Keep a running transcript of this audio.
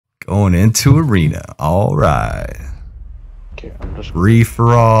Going into arena. All right. Okay, I'm just Free for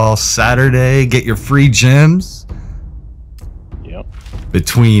all Saturday. Get your free gems. Yep.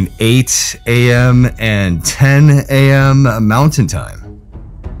 Between 8 a.m. and 10 a.m. Mountain Time.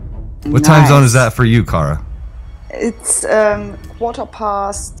 What time zone is that for you, Kara? It's 4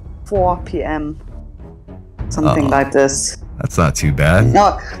 p.m. Something like this. That's not too bad.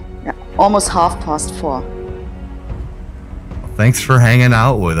 No, yeah, almost 4:30. Thanks for hanging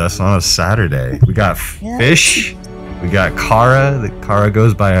out with us on a Saturday. We got Fish. We got Kara. Kara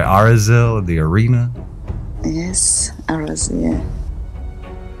goes by Arazil in the arena. Yes, Arazil.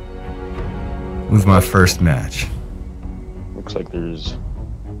 Who's my first match? Looks like there's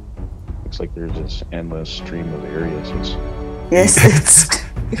this endless stream of areas. Yes, it's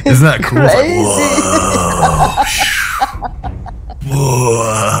Isn't that cool? crazy.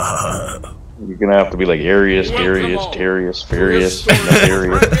 Whoa. You're gonna have to be like Arius, Darius, Terius, Farius,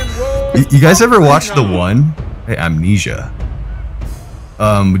 Nefarius. You guys ever watch The One? Hey, Amnesia.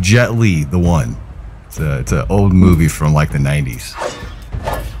 Jet Li, The One. It's an old movie from like the 90s.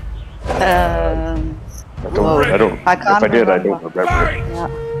 I don't. I can't if I did, I remember. don't remember it.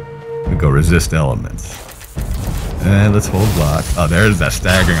 Yeah. We go resist elements. And let's hold block. Oh, there's that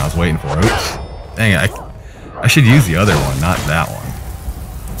staggering I was waiting for. Oops. Dang it, I should use the other one, not that one.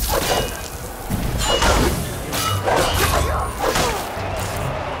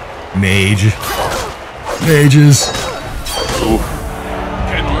 Mage. Mages.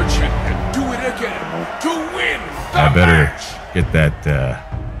 Can our champion do it again to win the I better match? get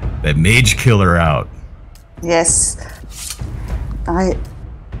that mage killer out. Yes.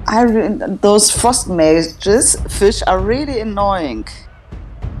 Those frost mages, fish, are really annoying.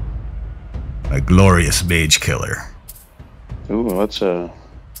 A glorious mage killer. Ooh, what's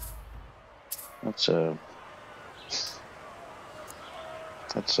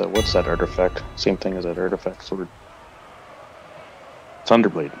that artifact? Same thing as that artifact sword.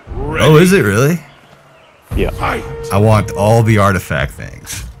 Thunderblade. Oh, is it really? Yeah. Fight. I want all the artifact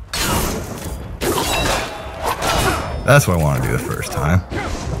things. That's what I want to do the first time.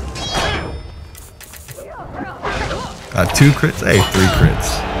 Got 2 crits? Hey, 3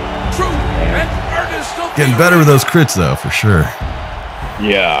 crits. True and earnest of Getting better with those crits though, for sure.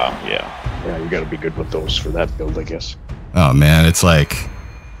 Yeah. You gotta be good with those for that build, I guess. Oh man, it's like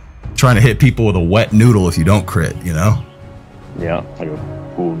trying to hit people with a wet noodle if you don't crit, you know? Yeah, like a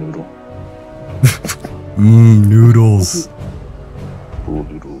pool noodle. Noodles. Pool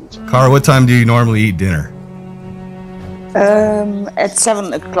noodles. Kara, what time do you normally eat dinner? At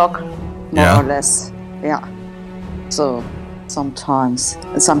 7 o'clock, more or less. Yeah. So some time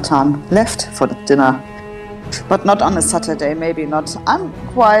left for the dinner, but not on a Saturday. Maybe not. I'm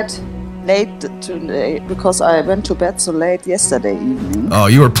quite late today because I went to bed so late yesterday evening. Oh,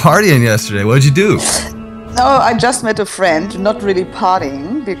 you were partying yesterday. What'd you do? No, I just met a friend. Not really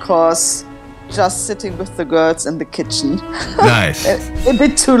partying because just sitting with the girls in the kitchen. Nice. a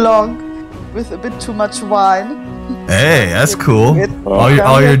bit too long, with a bit too much wine. Hey, that's cool. It-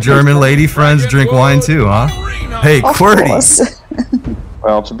 All your German lady friends drink wine too, huh? Hey, Of QWERTY. course.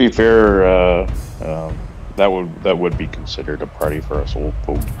 Well, to be fair, that would be considered a party for us old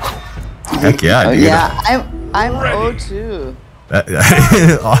folk. Heck yeah, dude. Yeah, I'm old too.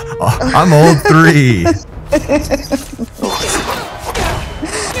 I'm old 3.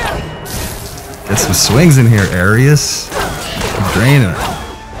 Get some swings in here, Arius. I'm draining it.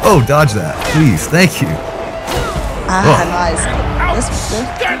 Oh, dodge that, please. Thank you. Nice.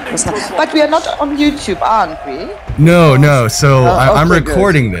 That's nice. But we are not on YouTube, aren't we? No. So I'm okay, good.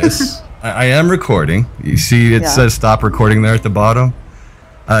 recording this. I am recording. You see it says stop recording there at the bottom.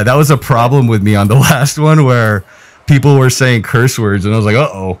 That was a problem with me on the last one where people were saying curse words and I was like,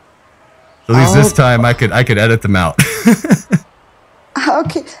 uh-oh. So at least this time I could edit them out.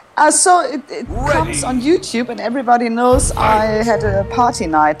 Okay. So it comes on YouTube and everybody knows I had a party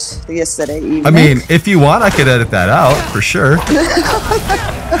night yesterday evening. I mean, if you want, I could edit that out for sure.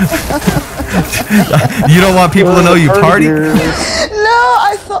 You don't want people to know you party? No,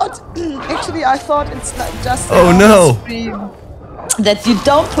 I thought it's not just Oh, no. stream that you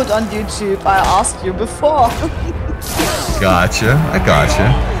don't put on YouTube. I asked you before. Gotcha. I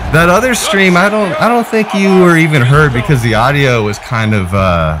gotcha. That other stream, I don't think you were even heard because the audio was kind of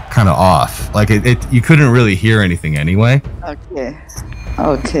off. Like you couldn't really hear anything anyway. Okay.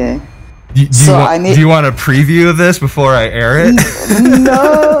 Do you want a preview of this before I air it?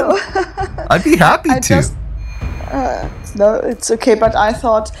 No. I'd be happy to. No, it's okay. But I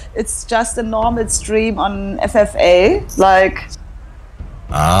thought it's just a normal stream on FFA, like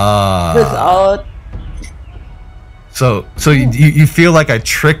without. So you feel like I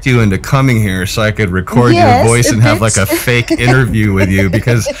tricked you into coming here so I could record your voice and have like a fake interview with you,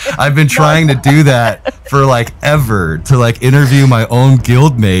 because I've been trying to do that for like ever, to like interview my own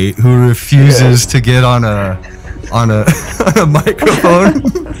guildmate who refuses to get on a microphone.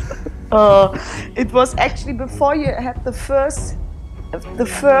 It was actually before you had the first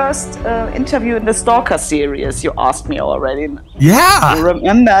interview in the Stalker series. You asked me already. Yeah. You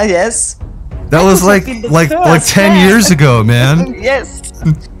remember? Yes. That was like 10 years ago, man. Yes.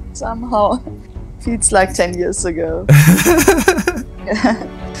 Somehow feels like 10 years ago.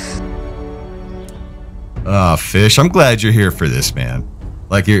 Fish, I'm glad you're here for this, man.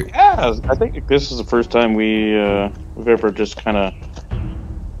 Like you're. Yeah, I think this is the first time we've ever just kind of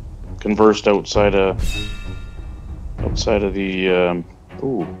conversed outside of the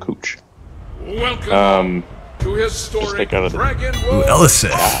Cooch. Welcome to historic Dragon World.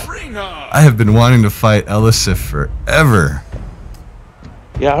 Elisif. I have been wanting to fight Elisif forever.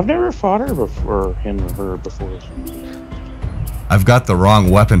 Yeah, I've never fought her before. I've got the wrong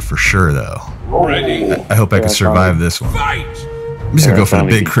weapon for sure, though. Ready. I hope I can survive this one. Fight! I'm just gonna go for the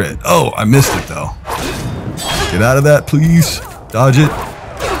big crit. Oh, I missed it though. Get out of that, please. Dodge it.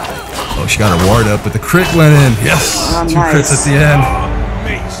 Oh, she got her ward up, but the crit went in. Yes, two crits at the end.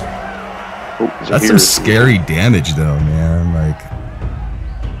 Amazing. That's some scary damage, though, man. Like,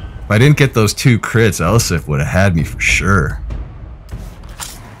 if I didn't get those 2 crits, Elisif would have had me for sure.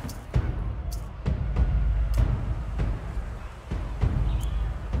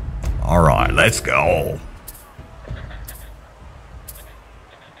 All right, let's go.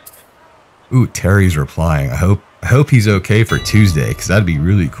 Ooh, Terry's replying. I hope he's okay for Tuesday, because that'd be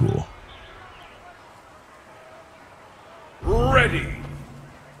really cool. Ready.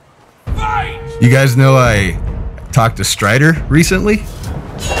 Fight! You guys know I talked to Strider recently?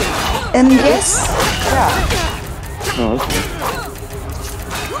 Yes. Yeah. Oh, okay.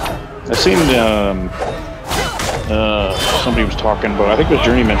 I seen somebody was talking about. I think it was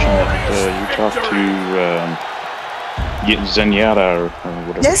Journey mentioned that you talked to Zenyatta or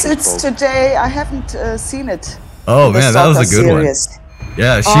whatever. Yes, it's today. I haven't seen it. Oh man, that was a good one.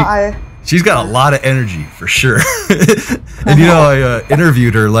 Yeah, she's got a lot of energy for sure. And you know, I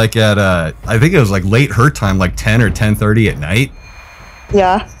interviewed her like at I think it was like late her time, like 10 or 10:30 at night.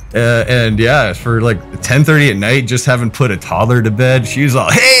 Yeah. And yeah, for like 10:30 at night, just having put a toddler to bed, she was all,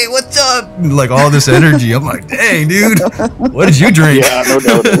 "Hey, what's up?" And like all this energy. I'm like, "Dang, dude, what did you drink?" Yeah, no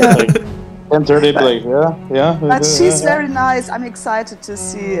doubt. Like 10:30, like yeah. But she's very nice. I'm excited to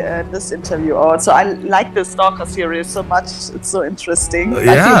see this interview also. I like the Stalker series so much. It's so interesting. Yeah, I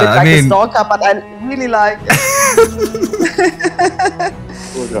feel a bit like I mean, a stalker, but I really like it.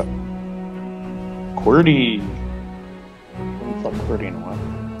 QWERTY. I haven't fought QWERTY in a while.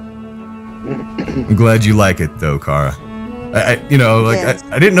 I'm glad you like it though, Kara. I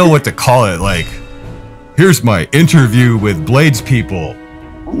didn't know what to call it. Like, here's my interview with Blades people.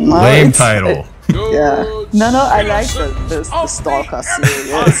 Lame title. Yeah. No, I like the Stalker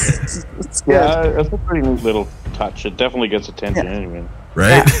series. It's good. Yeah, it's a pretty neat little touch. It definitely gets attention anyway.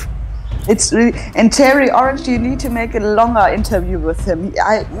 Right? Yeah. It's really, and Terry Orange, you need to make a longer interview with him.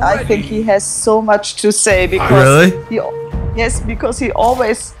 I think he has so much to say because because he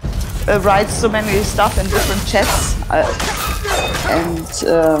always writes so many stuff in different chats, and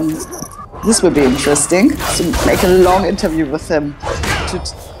this will be interesting to make a long interview with him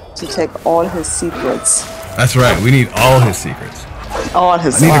to take all his secrets. That's right. We need all his secrets. All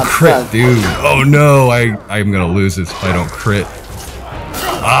his. I need a crit, dude. Oh no, I'm gonna lose this if I don't crit.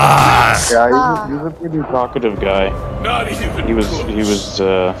 Yeah, he's a pretty talkative guy. Not even He was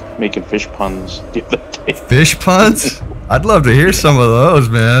making fish puns the other day. Fish puns? I'd love to hear some of those,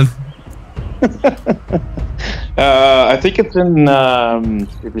 man. I think it's in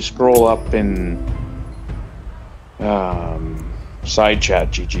if you scroll up in side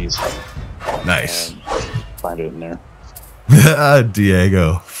chat GG's. Nice. Find it in there.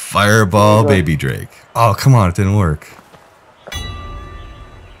 Diego. Fireball Baby Drake. Oh, come on, it didn't work.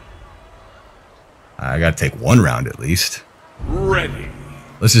 I gotta take one round at least. ready.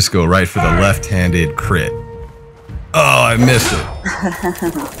 Let's just go right for the left-handed crit. Oh, I missed it.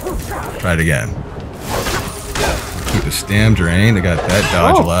 Try it again. Keep a stam drain. I got that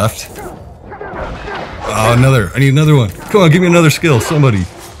dodge left. Oh, I need another one. Come on, give me another skill, somebody.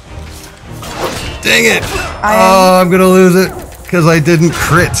 Dang it. Oh, I'm gonna lose it because I didn't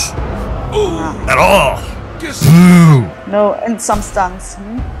crit at all. Ooh. No, and some stuns.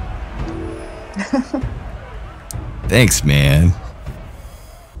 Thanks, man.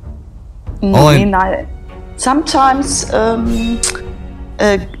 Sometimes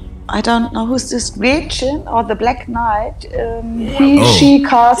I don't know who's this Gretchen or the Black Knight. Oh. She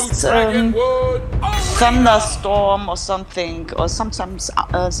casts Dragonwood Arena! thunderstorm or something, or sometimes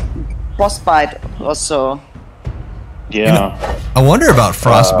frostbite or so. Yeah. You know, I wonder about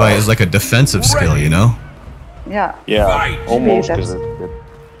frostbite as like a defensive skill, you know? Yeah. Yeah, Fight! almost Maybe because it,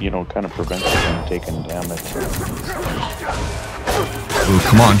 you know, kind of prevents you from taking damage. Ooh,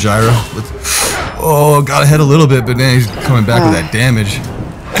 come on, Gyro. Oh, got ahead a little bit, but then he's coming back with that damage.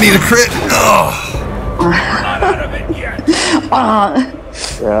 I need a crit. Oh. Not out of it yet! Yeah,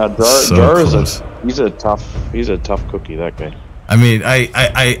 So Jar close. he's a tough cookie, that guy. I mean,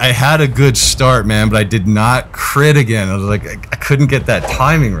 I had a good start, man, but I did not crit again. I was like, I couldn't get that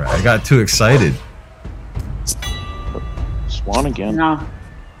timing right. I got too excited. Swan again. No.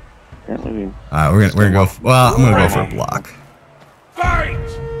 Apparently. We're gonna go. Well, I'm gonna go for a block. Fight!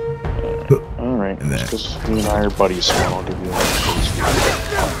 All right. And then- Just me and I are buddies, so I'll give you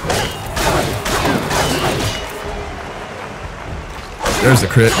There's the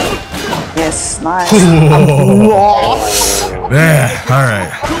crit. Yes, nice. Man, all right.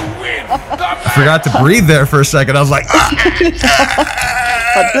 To win the I forgot to breathe there for a second. I was like, ah!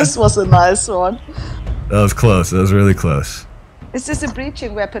 But this was a nice one. That was close. That was really close. Is this a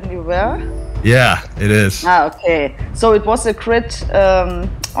breaching weapon you wear? Yeah, it is. Ah, okay. So it was a crit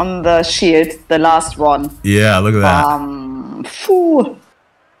on the shield, the last one. Yeah, look at that. Phew,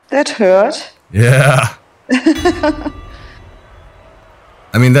 that hurt. Yeah.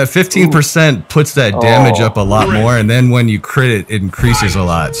 I mean, that 15% puts that damage up a lot more, and then when you crit it increases a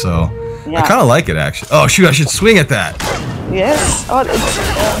lot. So I Yeah. kind of like it, actually. Oh, shoot, I should swing at that. Yes. Oh, it's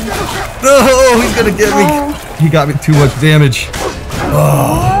No, he's going to get me. He got me too much damage.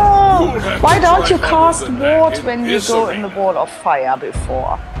 why don't you cast ward when you go in the wall of fire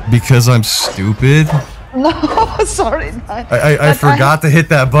before? Because I'm stupid. No, sorry. I forgot to hit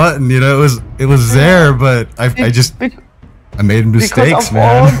that button. You know, it was there, but I made mistakes, of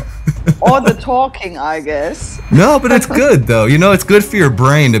man. all the talking, I guess. No, but it's good though. You know, it's good for your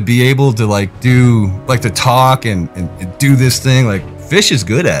brain to be able to to talk and do this thing. Like Fish is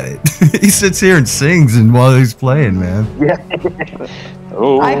good at it. He sits here and sings and while he's playing, man.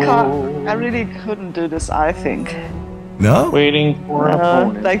 Oh. I really couldn't do this, I think. No? Waiting for a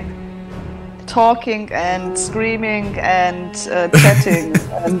opponent. Like talking and screaming and chatting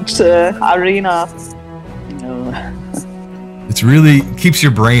and arena. No. It's really keeps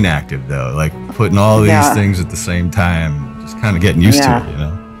your brain active though. Like putting all these Yeah. things at the same time, just kind of getting used to it, you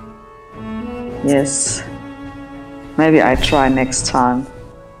know. Yes. Maybe I try next time.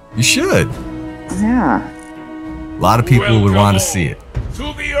 You should. Yeah. A lot of people would want to see it.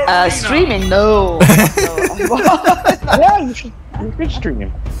 To the arena! Streaming, no. Yeah, you should stream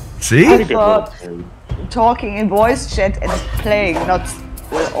him. See? Pretty good thought- little- Talking in voice chat and playing, not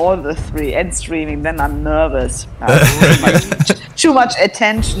all the three, and streaming, then I'm nervous. Too much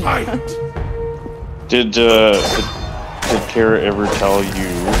attention. Fight! Did Kara ever tell you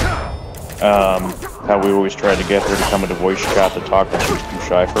how we always tried to get her to come into voice chat to talk, but she was too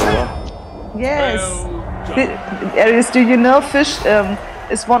shy for a while? Yes. Well done. Aries, do you know Fish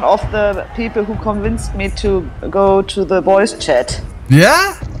is one of the people who convinced me to go to the voice chat?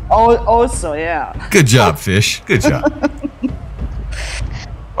 Yeah? Also, yeah. Good job, Fish. Good job.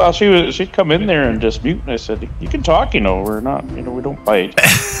 Well, she'd come in there and just mute, and I said, "You can talk, you know. We're not, you know, we don't bite."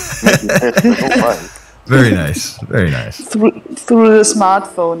 We don't bite. Very nice. Very nice. Through the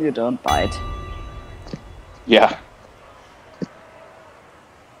smartphone, you don't bite. Yeah.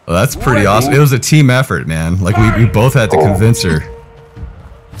 Well, that's pretty awesome. It was a team effort, man. Like we both had to convince her.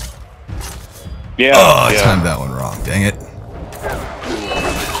 Yeah. Oh, I yeah. timed that one wrong. Dang it.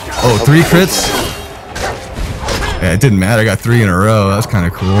 Oh, 3 crits? Yeah, it didn't matter. I got 3 in a row. That's kind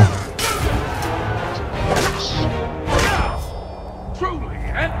of cool. Truly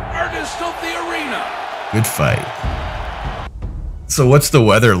an artist of the arena! Good fight. So what's the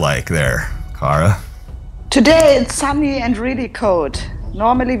weather like there, Kara? Today it's sunny and really cold.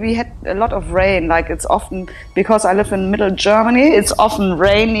 Normally we had a lot of rain, like it's often, because I live in middle Germany, it's often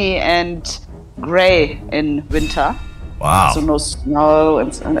rainy and gray in winter. Wow. So no snow,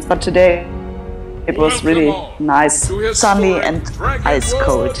 but today it was really nice, sunny and ice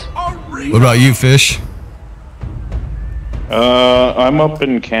cold. What about you, Fish? I'm up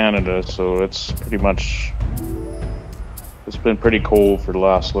in Canada, so it's pretty much. It's been pretty cold for the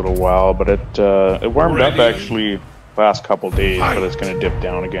last little while, but it warmed up actually last couple days, but it's going to dip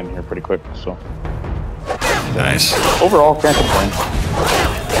down again here pretty quick. So Nice. overall, can't complain.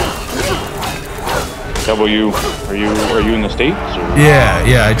 Are you in the States? Or?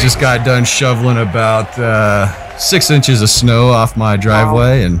 Yeah. I just got done shoveling about 6 inches of snow off my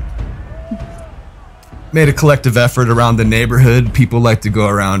driveway, and made a collective effort around the neighborhood. People like to go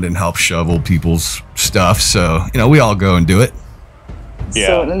around and help shovel people's stuff, so we all go and do it. Yeah.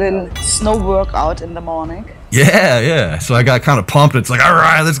 So a little snow workout in the morning. Yeah. So I got kind of pumped. It's like, all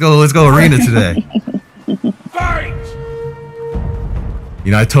right, let's go arena today. Fight!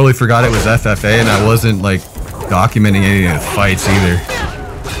 I totally forgot it was FFA, and I wasn't like documenting any of the fights either.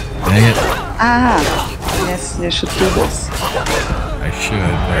 Dang it. Yes, you should do this. I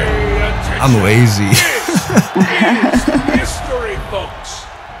should, but I'm lazy. History, folks.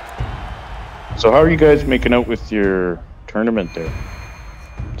 So how are you guys making out with your tournament there?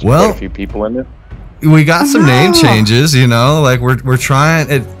 Well, quite a few people in there. We got some name changes, like we're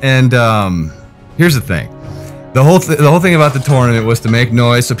trying it, and here's the thing. The whole thing about the tournament was to make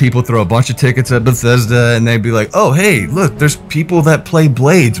noise, so people throw a bunch of tickets at Bethesda, and they'd be like, "Oh, hey, look, there's people that play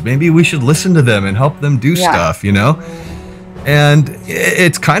Blades. Maybe we should listen to them and help them do stuff," And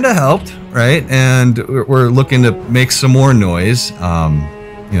it's kind of helped, right? And we're looking to make some more noise. I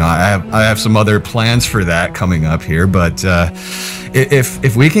have some other plans for that coming up here, but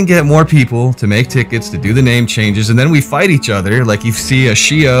if we can get more people to make tickets to do the name changes, and then we fight each other, like you see a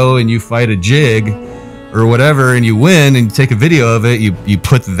Shio and you fight a Jig or whatever, and you win, and you take a video of it, you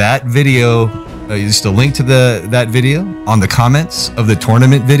put that video, just a link to that video on the comments of the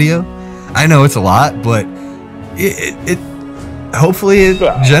tournament video. I know it's a lot, but it hopefully it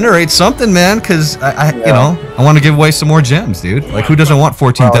generates something, man, because I want to give away some more gems, dude. Like, who doesn't want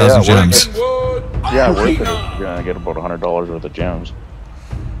 14,000 gems? Yeah, worth it. You're gonna get about $100 worth of gems.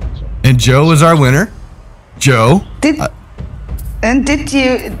 And Joe was our winner. Joe. Did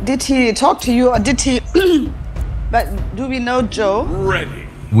he talk to you, or did he? But do we know Joe? Ready.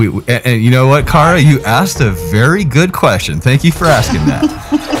 And you know what, Kara? You asked a very good question. Thank you for asking that.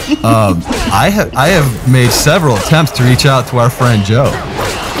 I have made several attempts to reach out to our friend Joe.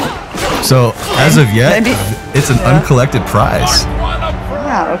 So as of yet, it's an uncollected prize.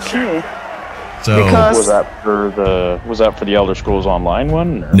 Yeah. Okay. So was that for the Elder Scrolls Online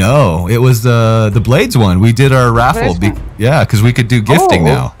one? Or? No, it was the Blades one. We did our raffle. Because we could do gifting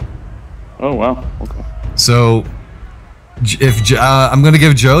now. Oh wow. Okay. So if I'm going to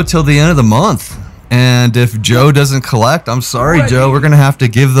give Joe till the end of the month, and if Joe doesn't collect, I'm sorry, Joe. We're going to have to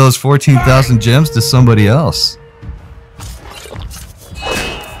give those 14,000 gems to somebody else.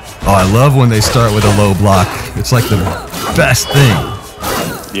 Oh, I love when they start with a low block. It's like the best thing.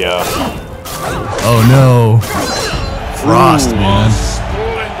 Yeah. Oh no. Frost, man.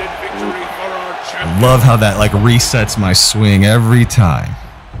 I love how that like resets my swing every time.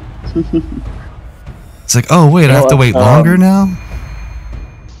 It's like, oh wait, I have to wait longer now?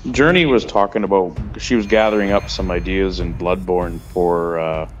 Journey was talking about, she was gathering up some ideas in Bloodborne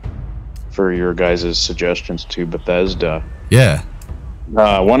for your guys' suggestions to Bethesda. Yeah.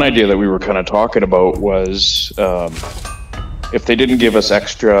 One idea that we were kind of talking about was if they didn't give us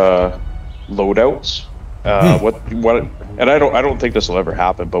extra loadouts, and I don't think this will ever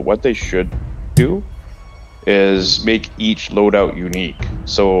happen, but what they should do is make each loadout unique.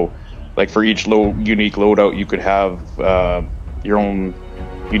 So like for each unique loadout, you could have your own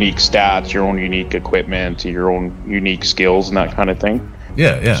unique stats, your own unique equipment, your own unique skills, and that kind of thing.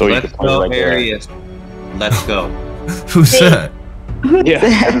 Yeah. So let's go, Arius. Let's go. Who said?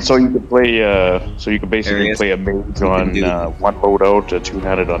 Yeah, and so you could play. So you could basically play a mage on one loadout, a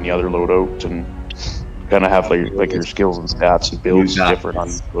two-handed on the other loadout, and kind of have like your skills and stats and builds different on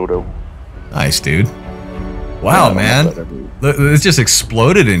loadout. Nice, dude. Wow, man, it's just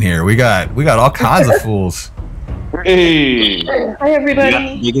exploded in here. We got all kinds of fools. Hey, hi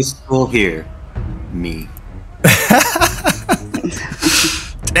everybody. Biggest fool here, me.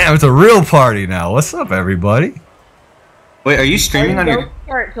 Damn, it's a real party now. What's up, everybody? Wait, are you streaming on your? Don't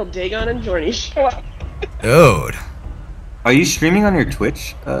start till Dagon and Jorny show up. Dude, are you streaming on your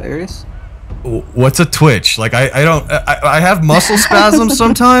Twitch, Arius? What's a Twitch? Like I have muscle spasms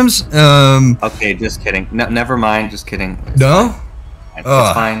sometimes. Okay, just kidding. No, never mind. Just kidding. No. It's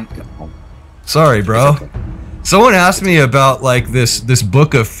fine. Sorry, bro. Okay. Someone asked me about like this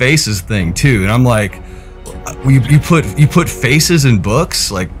Book of Faces thing too, and I'm like, you put faces in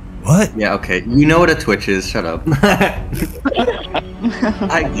books? Like what? Yeah. Okay. You know what a Twitch is. Shut up. I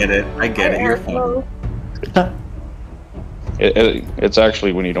get it. You're fine. It's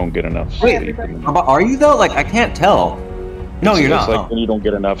actually when you don't get enough sleep. Wait, are you though? Like I can't tell. No, you're not. It's like when you don't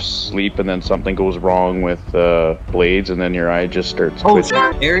get enough sleep and then something goes wrong with blades and then your eye just starts twitching.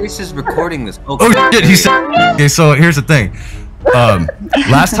 Arius is recording this. Oh shit, he said. Okay, so here's the thing.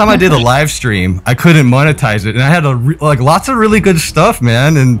 Last time I did a live stream, I couldn't monetize it, and I had lots of really good stuff,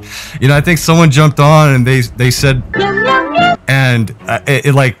 man. And I think someone jumped on and they said, and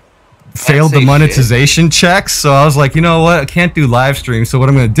it like failed the say monetization checks. So I was like, you know what? I can't do live stream. So what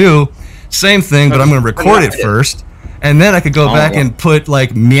I'm going to do, same thing, but I'm going to record it first. And then I could go back and put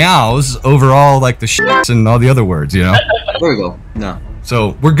like meows over all like the shits and all the other words, you know? There we go. No.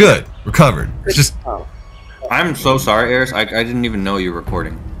 So we're good. We're covered. It's just... I'm so sorry, Eris. I didn't even know you were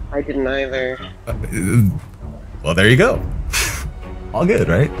recording. I didn't either. Well, there you go. All good,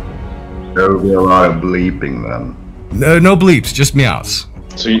 right? There will be a lot of bleeping then. No bleeps, just meows.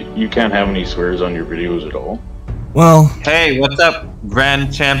 So you can't have any swears on your videos at all? Well... Hey, what's up,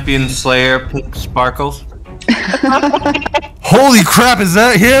 Grand Champion Slayer Pink Sparkles? Holy crap, is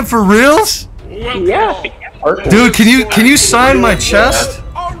that him for reals? Yeah. Dude, can you sign my chest?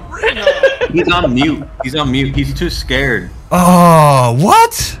 He's on mute. He's on mute. He's too scared. Oh,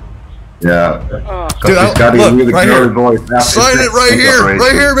 what? Yeah. Dude, He's got look, a really right girly here. voice. Sign it right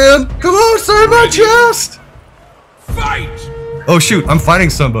here, man. Come on, sign my chest. Fight! Oh shoot, I'm fighting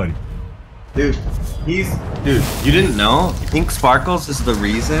somebody. Dude, you didn't know? Pink Sparkles is the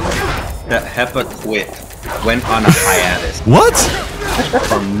reason that Hepa quit. Went on a hiatus. What?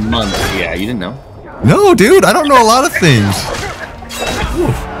 For months. Yeah, you didn't know? No, dude, I don't know a lot of things.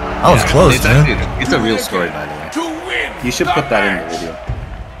 I was close, man. It's a real story, by the way. To win! You should put that in the video.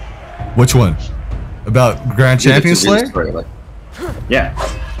 Which one? About Grand Champion It's a real Slayer? story, like, yeah.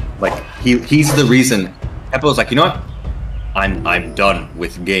 Like he's the reason. Hepa was like, you know what? I'm done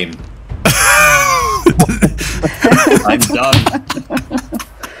with game. I'm done.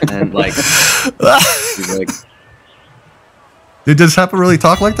 And like, he's like, Dude, does Hepa really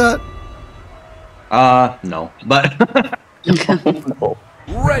talk like that? no, but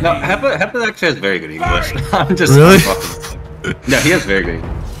Ready! no, Hepa actually has very good English. I'm just Really? Yeah, he has very good.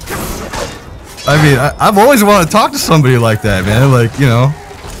 I mean, I've always wanted to talk to somebody like that, man. Like, you know,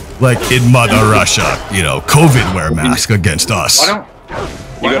 like in Mother Russia, you know, COVID wear mask against us.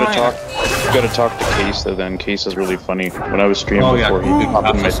 Why don't You gotta talk to Case then. Case is really funny. When I was streaming Oh yeah, before, he he'd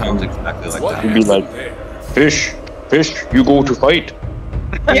pop in my sounds phone. exactly like What that. He'd be like, fish, you go to fight.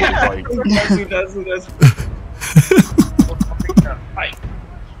 Yeah. Who does?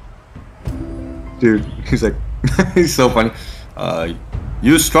 Dude, he's like, he's so funny.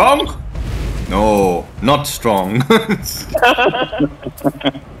 You strong? No, not strong.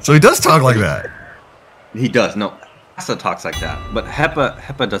 So he does talk like that. He does. No, Asa talks like that, but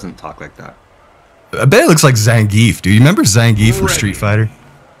Hepa doesn't talk like that. I bet it looks like Zangief. Do you remember Zangief from Street Fighter?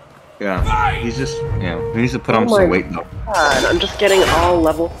 Yeah, he's just, he needs to put on Oh some my weight though. God, I'm just getting all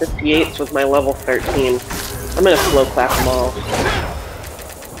level 58s with my level 13. I'm gonna slow clap them all.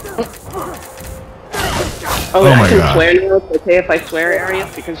 Oh, Oh I my can God. swear now? It's okay if I swear,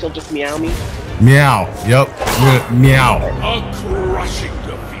 Arius, because you'll just meow me? Meow. Yep. Meow. A crushing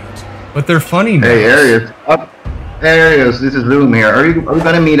defeat. But they're funny now. Hey, Arius. Hey, Arius, this is Zoom here. Are we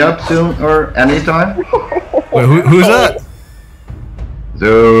gonna meet up soon or anytime? Wait, who's that?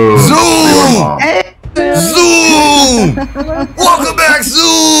 Zoom. Zoom! Your mom. Zoom! Welcome back,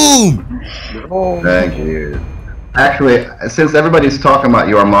 Zoom! Thank you. Actually, since everybody's talking about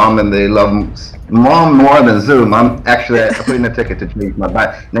your mom and they love mom more than Zoom, I'm actually putting a ticket to change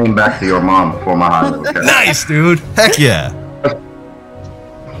my name back to your mom for my holiday. Okay? Nice, dude. Heck yeah.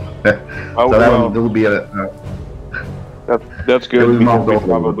 So that will be a. That's good. It was Because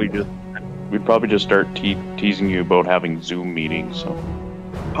not we'd probably just start teasing you about having Zoom meetings. So.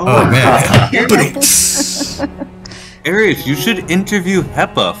 Oh, man. Arius, you should interview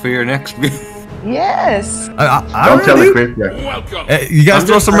Hepa for your next video. Yes. I Don't tell the do. Chris yet. Welcome! Hey, you guys I'm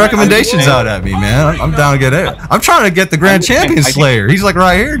throw just some trying- recommendations I'm- out at me, man. I'm down to get it. I'm trying to get the Grand Champion Slayer. He's like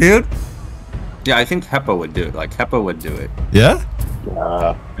right here, dude. Yeah, I think Hepa would do it. Like Hepa would do it. Yeah?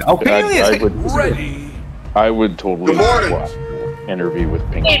 Okay, Ready! I would totally interview with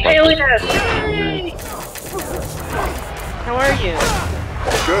Pink. Hey, Alias! How are you?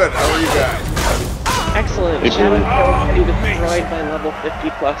 Good, how are you guys? Excellent. Hey, Shadow Billy. Kill can be destroyed by level 50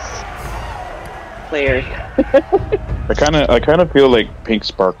 plus players. I kind of feel like Pink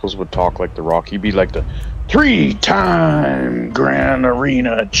Sparkles would talk like The Rock. He'd be like the 3-time Grand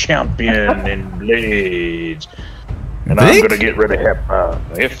Arena champion in Blades. And I'm Think? gonna get rid of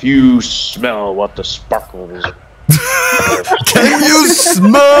Hepa. If you smell what the sparkles. Can you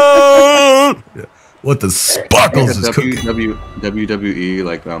smell what the sparkles is cooking? WWE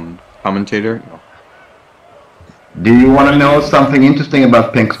like commentator. Do you want to know something interesting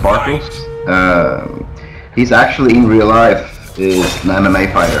about Pink Sparkles? He's actually in real life is an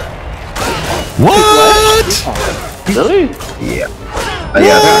MMA fighter. What? Really? Yeah.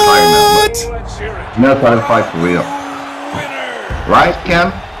 Yeah, that's a fighter now. What? Let's hear it. You know how to fight for real. Right,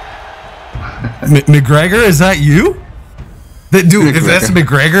 Cam? McGregor, is that you? Dude, if that's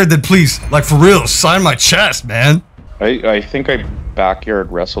McGregor, then please, like for real, sign my chest, man. I think I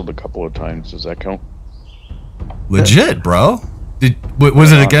backyard wrestled a couple of times. Does that count? Legit, bro.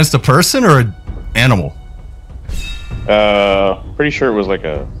 Was it against a person or an animal? Pretty sure it was like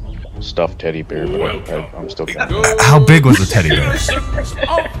a stuffed teddy bear, but I'm still kind of... How big was the teddy bear?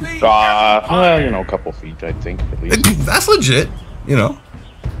 A couple feet, I think, at least. That's legit, you know.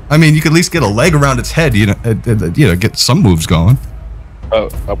 I mean, you could at least get a leg around its head, get some moves going.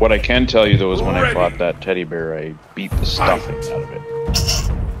 What I can tell you, though, is when I fought that teddy bear, I beat the stuffing out of it.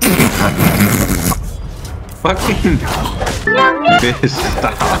 Fucking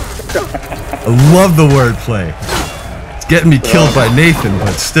stop. I love the wordplay. It's getting me killed by Nathan,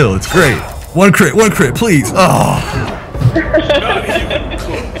 but still, it's great. One crit, please. Oh. Not even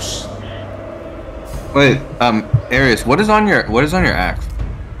close. Wait, Arius, what is on your axe?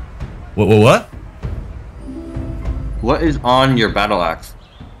 What? What is on your battle axe?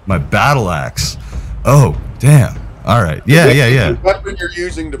 My battle axe. Oh, damn. All right. Yeah. The weapon you're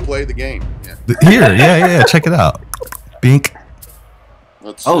using to play the game. Yeah. Here, check it out. Bink.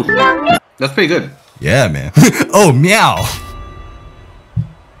 That's pretty good. Yeah, man. Oh, meow.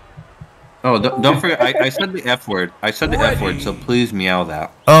 Oh, don't forget, I said the F word. So please meow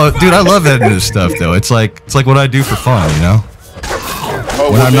that. Oh, dude, I love editing this stuff, though. It's like what I do for fun, you know?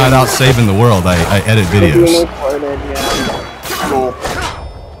 When I'm not out saving the world, I edit videos. cool.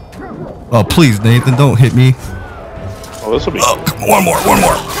 Oh, please, Nathan, don't hit me. Oh, this will be... Oh, come on, one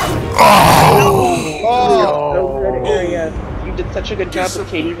more. Oh! So good, Arius. You did such a good job with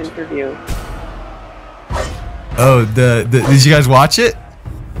Katie's interview. Oh, did you guys watch it?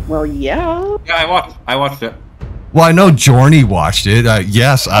 Well, yeah. Yeah, I watched it. Well, I know Jorny watched it.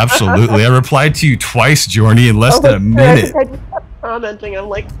 Yes, absolutely. I replied to you twice, Jorny, in less than a minute. I just kept commenting. I'm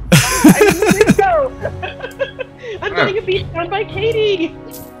like, I need to go. I'm getting a beat down by Katie.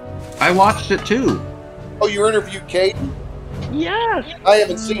 I watched it too. Oh, you interviewed Kate? Yes. I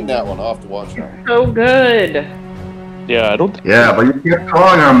haven't seen that one. I'll have to watch that. So good. Yeah, I don't... Yeah, but you keep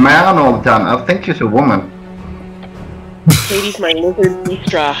calling her a man all the time. I think she's a woman. Katie's my lizard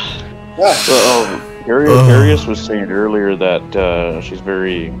Mistra. Arius was saying earlier that she's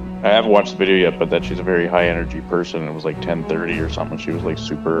very... I haven't watched the video yet, but that she's a very high energy person. It was like 10:30 or something. She was like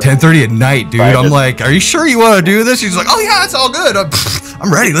super... 10:30 at night, dude. I'm like, are you sure you want to do this? She's like, oh yeah, it's all good.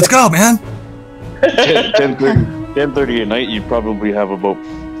 I'm ready. Let's go, man. 10:30 at night, you probably have about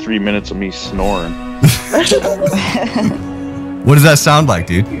 3 minutes of me snoring. What does that sound like,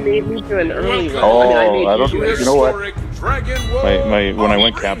 dude? You made me do an early one. Oh, I don't know. You know what? When When I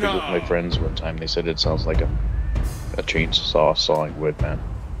went camping with my friends one time, they said it sounds like a chainsaw sawing wood, man.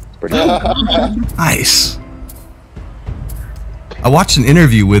 It's pretty cool. Nice. I watched an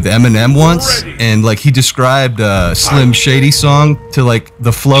interview with Eminem once, and like he described Slim Shady song to like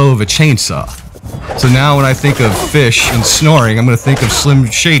the flow of a chainsaw. So now when I think of fish and snoring, I'm gonna think of Slim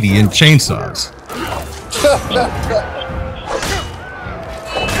Shady and chainsaws.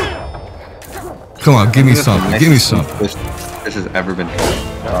 Come on, give me something. Give me something. This has ever been told.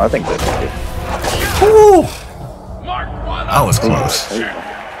 No, I think that's good. Woo! That was close.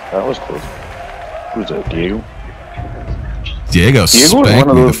 That was close. Who's that, Diego? Diego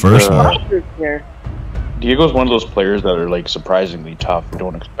spanked me the first one. Diego's one of those players that are like surprisingly tough. You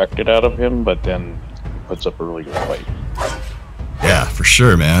don't expect it out of him, but then puts up a really good fight. Yeah, for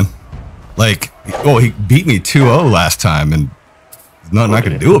sure, man. Like, he beat me 2-0 last time, and there's nothing I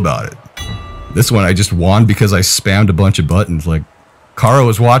could do about it. This one I just won because I spammed a bunch of buttons. Like, Kara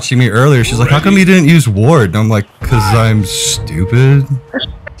was watching me earlier. She's like, how come you didn't use Ward? And I'm like, because I'm stupid.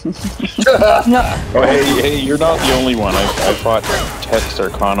 Oh, hey, you're not the only one. I fought Tex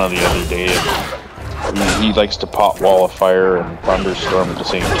Arcana the other day, and he likes to pop Wall of Fire and Thunderstorm at the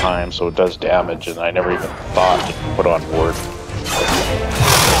same time, so it does damage, and I never even thought to put on Ward.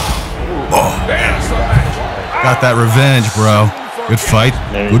 Oh. Got that revenge, bro. Good fight.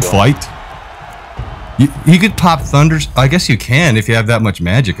 Good fight. You could pop Thunders. I guess you can if you have that much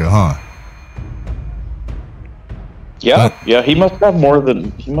magicka, huh? Yeah, yeah. He must have more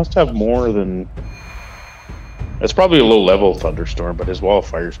than. It's probably a low level Thunderstorm, but his Wall of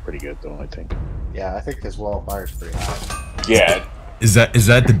Fire is pretty good, though. I think. Yeah, I think his Wall of Fire is pretty high. Yeah. Is that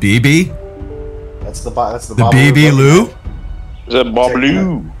the BB? That's the BB Lou. Is that Bob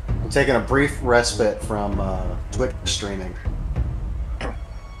Lou? I'm taking a brief respite from Twitch streaming.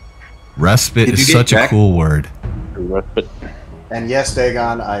 Respite is such a cool word. Respite. And yes,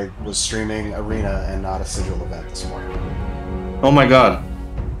 Dagon, I was streaming Arena and not a Sigil event this morning. Oh my god.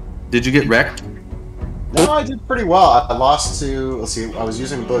 Did you get wrecked? No, I did pretty well. I lost to, let's see, I was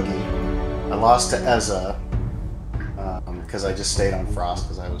using Boogie. I lost to Ezza. because I just stayed on Frost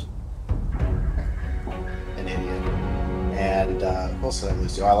because I was an idiot. And who else did I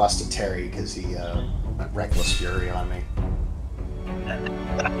lose to? I lost to Terry because he went Reckless Fury on me.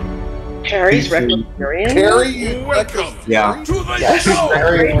 Terry's Reckless Fury? Terry? Welcome Yeah. to the Yes, show.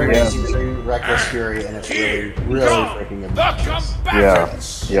 Terry is using Reckless Fury, and it's really, really freaking obnoxious.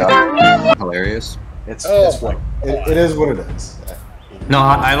 Yeah. Hilarious. It is what it is. No,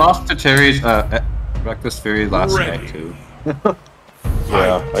 I lost to Terry's Reckless Fury last night too.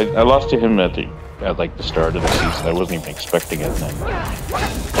 Yeah, I lost to him at like the start of the season. I wasn't even expecting it. And then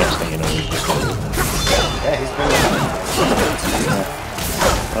next thing you know, he just. Yeah, he's been.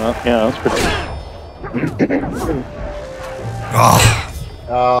 Yeah, that's pretty. You're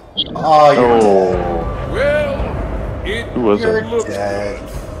Well, Who was it? dead.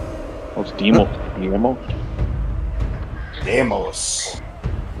 Oh, it's Demo. Demos.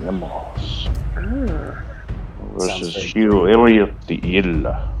 Versus you, Elliot the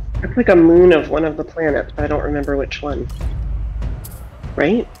Illa. It's like a moon of one of the planets, but I don't remember which one.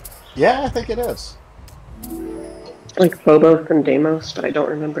 Right? Yeah, I think it is. Like Phobos and Deimos, but I don't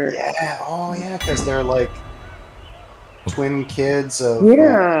remember. Yeah, oh yeah, because they're like twin kids of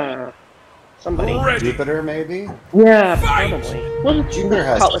Somebody. Jupiter, maybe? Yeah, probably. Well, Jupiter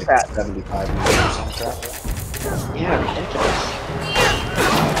has call like it that. 75 meters on traffic. Yeah, ridiculous.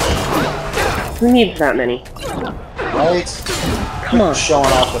 Who needs that many? Right? Come on. Showing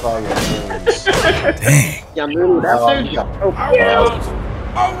off with all your moons. Dang. Yeah, moon bastards. Yeah. Oh, I yeah. want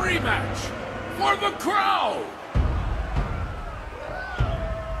a rematch for the crowd.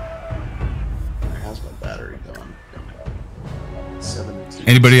 How's my battery going? 17.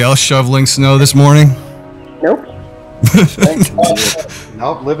 Anybody else shoveling snow this morning? Nope. Thanks, man.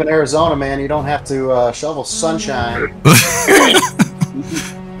 Nope, live in Arizona, man. You don't have to shovel sunshine.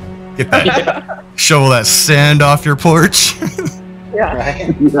 Get that, shovel that sand off your porch. Yeah.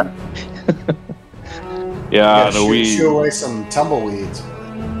 Right? Yeah, no, shoo away some tumbleweeds.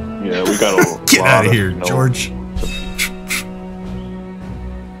 Yeah, we got a Get lot out of here, snow. George.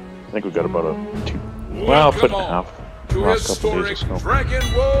 I think we got about a foot and a half. To Last couple days historic of snow. Dragon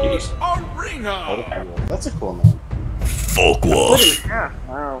Wars Arena. That's a cool name. Folkwolf. Yeah.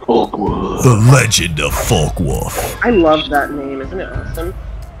 Wow. The legend of Folkwolf. I love that name. Isn't it awesome?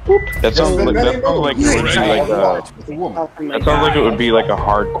 That sounds like it would be like a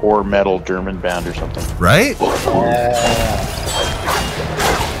hardcore metal German band or something. Right? Oh,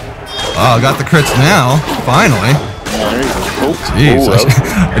 I got the crits now. Finally. Jeez,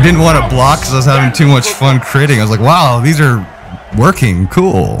 I didn't want to block because I was having too much fun critting. I was like, wow, these are working.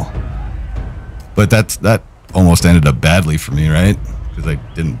 Cool. But that almost ended up badly for me, right? Because I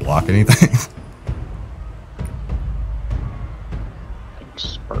didn't block anything.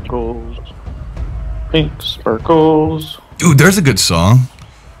 Sparkles. Pink sparkles. Dude, there's a good song.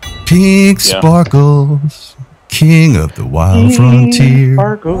 Pink sparkles. King of the wild frontier.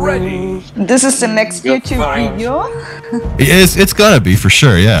 Ready. This is the next YouTube video. It's gonna be for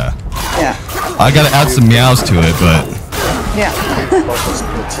sure, yeah. Yeah. I gotta add some meows to it, but Yeah.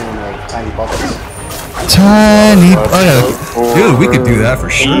 Tiny bubbles. tiny. Oh yeah, dude, we could do that for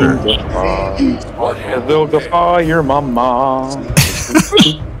sure. Hello, Guffaw, your mama.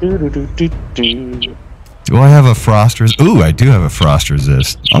 Do I have a frost resist? Ooh, I do have a frost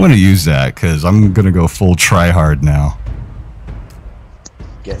resist. I'm gonna use that because I'm gonna go full try hard now.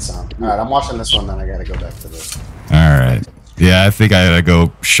 Get some. Alright, I'm watching this one, then I gotta go back to this. Alright. Yeah, I think I gotta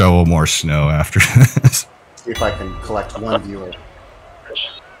go shovel more snow after this. See if I can collect one viewer.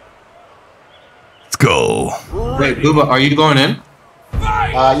 Let's go. Wait, Booba, are you going in?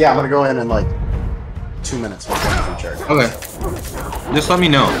 Yeah, I'm gonna go in like 2 minutes. Okay. Just let me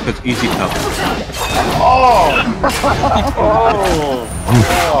know, if it's easy tough.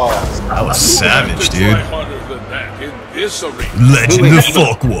 That was savage, dude. Legend Legend of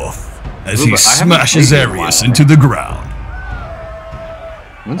Folkwolf as he smashes Arius into the ground.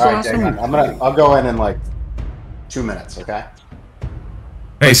 Alright, I'll go in like 2 minutes, okay?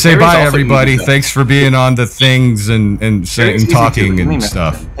 Hey, say bye, everybody. Thanks for being on the things and talking and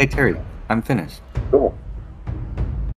stuff. Hey, Terry, I'm finished. Cool.